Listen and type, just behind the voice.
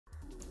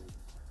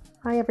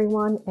Hi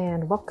everyone,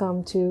 and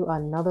welcome to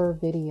another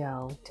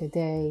video.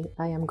 Today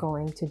I am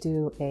going to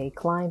do a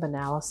climb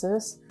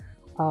analysis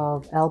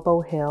of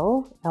Elbow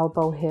Hill.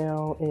 Elbow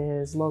Hill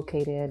is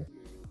located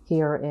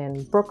here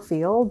in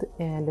Brookfield,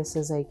 and this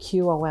is a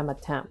QOM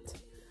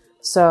attempt.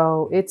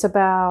 So it's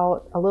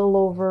about a little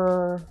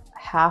over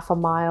half a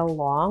mile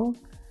long.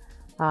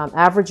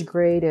 Average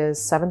grade is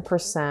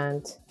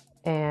 7%,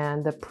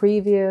 and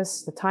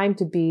the time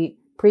to beat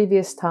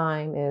previous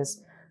time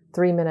is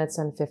 3 minutes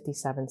and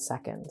 57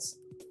 seconds.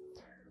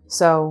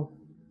 So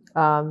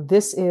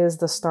this is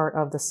the start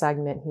of the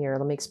segment here.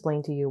 Let me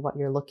explain to you what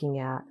you're looking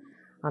at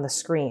on the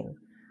screen.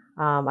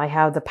 I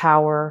have the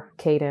power,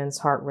 cadence,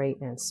 heart rate,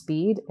 and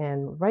speed.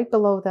 And right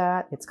below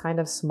that, it's kind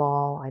of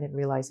small. I didn't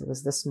realize it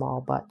was this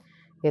small, but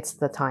it's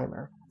the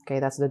timer.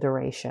 Okay, that's the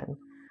duration.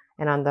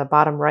 And on the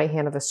bottom right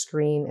hand of the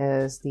screen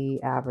is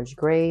the average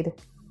grade.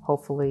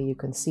 Hopefully you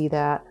can see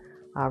that.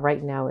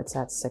 Right now it's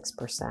at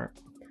 6%.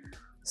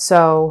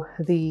 So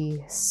the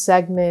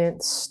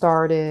segment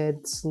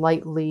started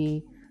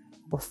slightly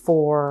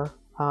before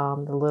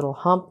the little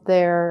hump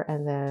there,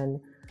 and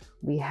then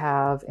we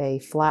have a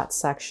flat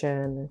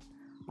section,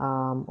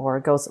 or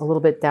it goes a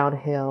little bit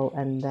downhill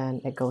and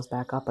then it goes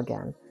back up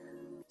again.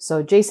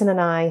 So Jason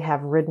and I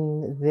have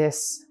ridden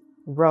this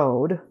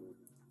road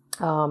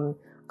a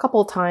couple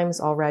of times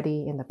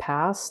already in the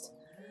past,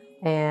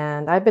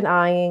 and I've been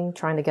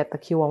trying to get the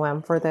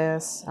QOM for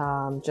this,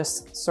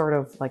 just sort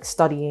of like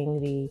studying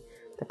the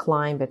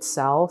climb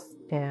itself.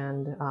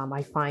 And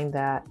I find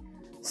that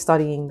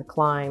studying the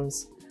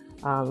climbs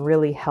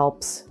really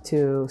helps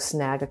to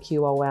snag a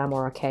QOM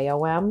or a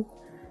KOM.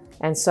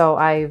 And so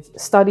I've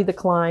studied the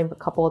climb a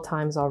couple of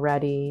times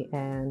already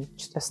and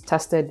just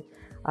tested.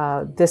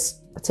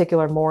 This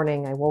particular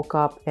morning I woke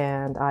up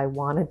and I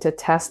wanted to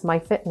test my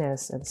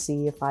fitness and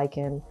see if I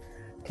can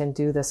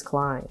do this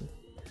climb.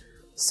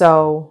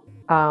 So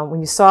when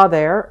you saw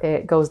there,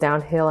 it goes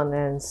downhill and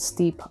then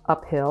steep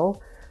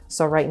uphill.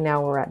 So right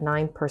now we're at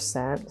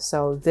 9%.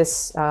 So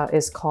this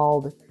is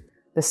called,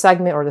 the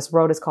segment or this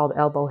road is called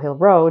Elbow Hill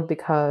Road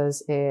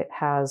because it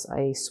has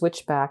a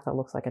switchback that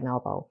looks like an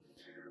elbow.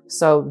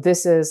 So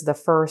this is the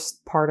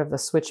first part of the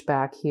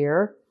switchback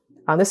here.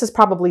 This is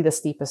probably the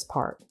steepest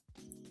part.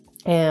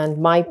 And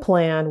my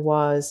plan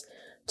was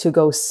to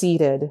go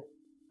seated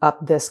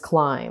up this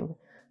climb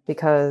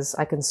because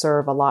I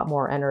conserve a lot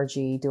more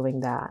energy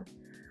doing that.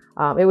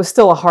 It was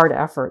still a hard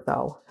effort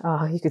though.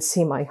 You could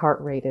see my heart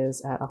rate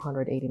is at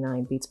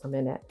 189 beats per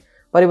minute,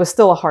 but it was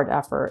still a hard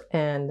effort.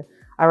 And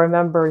I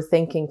remember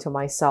thinking to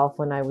myself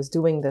when I was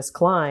doing this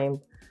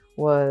climb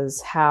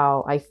was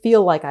how I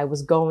feel like I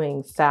was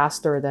going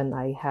faster than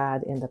I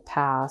had in the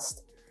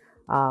past.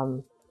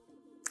 I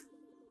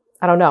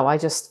don't know. I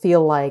just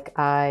feel like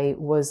I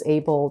was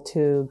able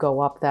to go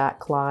up that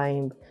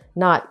climb,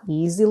 not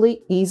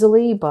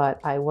easily, but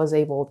I was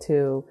able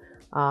to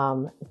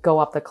go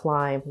up the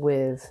climb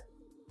with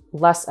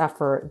less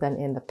effort than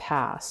in the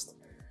past.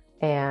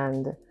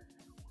 And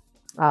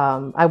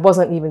I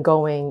wasn't even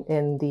going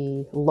in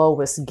the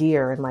lowest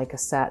gear in my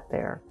cassette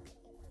there.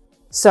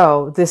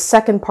 So this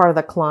second part of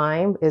the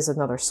climb is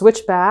another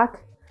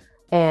switchback,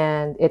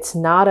 and it's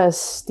not as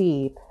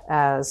steep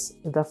as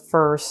the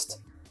first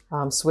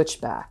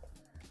switchback.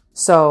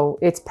 So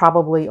it's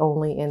probably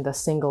only in the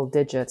single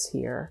digits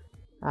here.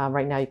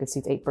 Right now you can see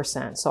it's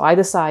 8%. So I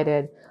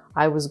decided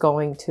I was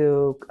going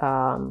to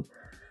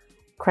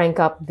crank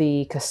up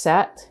the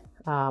cassette.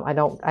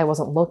 I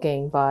wasn't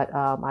looking, but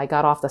I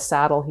got off the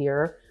saddle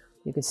here.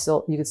 You could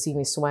see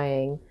me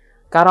swaying.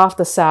 Got off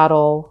the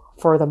saddle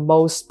for the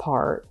most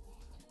part,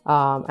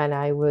 and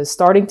I was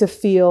starting to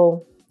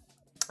feel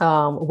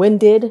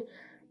winded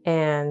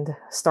and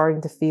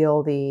starting to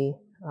feel the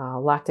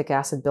lactic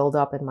acid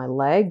buildup in my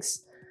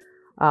legs.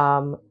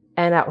 And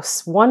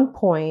at one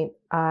point,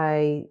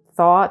 I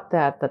thought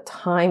that the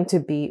time to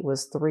beat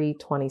was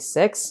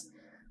 3:26,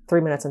 3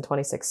 minutes and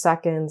 26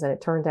 seconds. And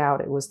it turned out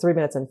it was 3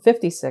 minutes and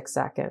 56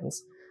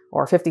 seconds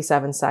or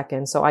 57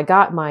 seconds. So I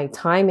got my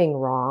timing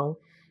wrong.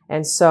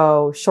 And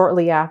so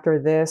shortly after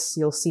this,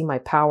 you'll see my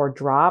power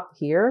drop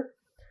here.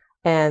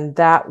 And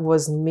that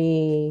was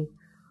me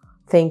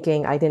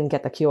thinking I didn't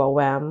get the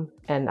QOM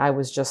and I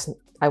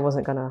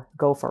wasn't gonna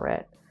go for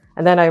it.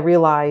 And then I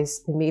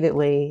realized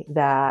immediately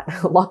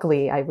that,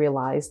 luckily I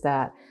realized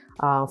that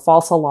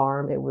false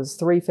alarm, it was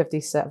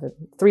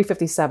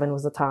 3:57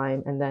 was the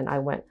time. And then I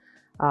went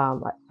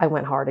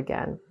hard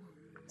again.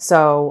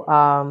 So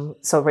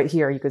right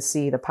here, you could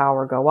see the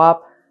power go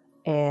up,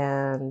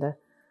 and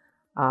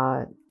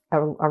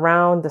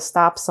around the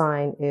stop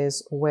sign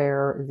is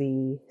where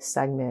the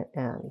segment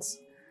ends.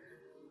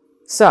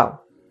 So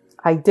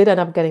I did end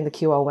up getting the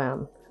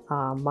QOM.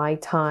 My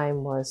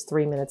time was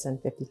 3 minutes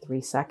and 53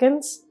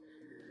 seconds.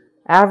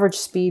 Average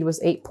speed was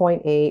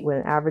 8.8 with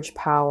an average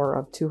power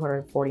of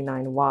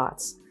 249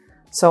 watts.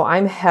 So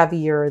I'm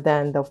heavier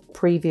than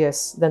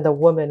the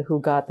woman who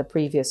got the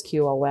previous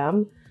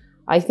QOM.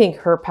 I think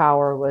her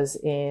power was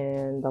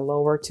in the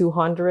lower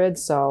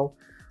 200s. So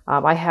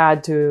I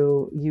had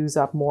to use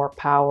up more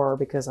power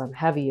because I'm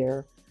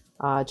heavier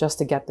just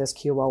to get this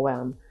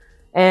QOM.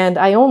 And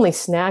I only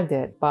snagged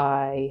it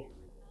by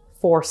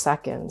 4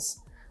 seconds.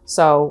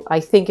 So I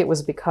think it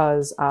was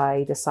because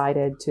I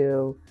decided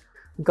to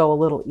go a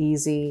little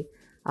easy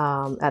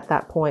at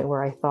that point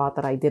where I thought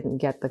that I didn't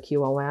get the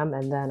QOM,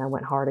 and then I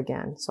went hard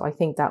again. So I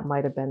think that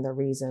might have been the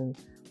reason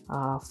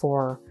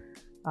for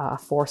a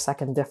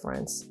 4-second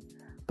difference.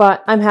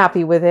 But I'm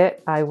happy with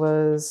it. I've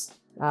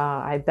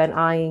been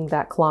eyeing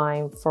that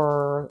climb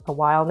for a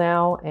while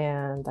now,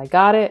 and I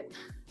got it.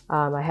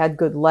 I had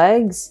good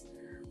legs,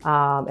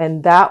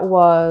 and that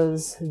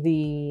was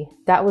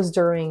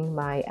during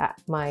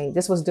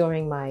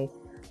my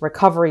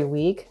recovery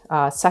week,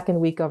 second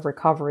week of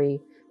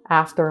recovery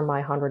after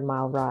my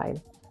 100-mile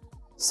ride.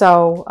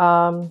 So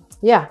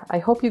yeah, I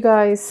hope you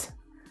guys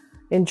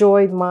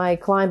enjoyed my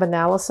climb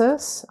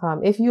analysis.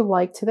 If you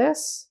liked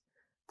this,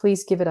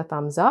 please give it a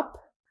thumbs up,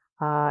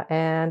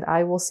 and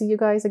I will see you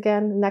guys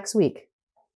again next week.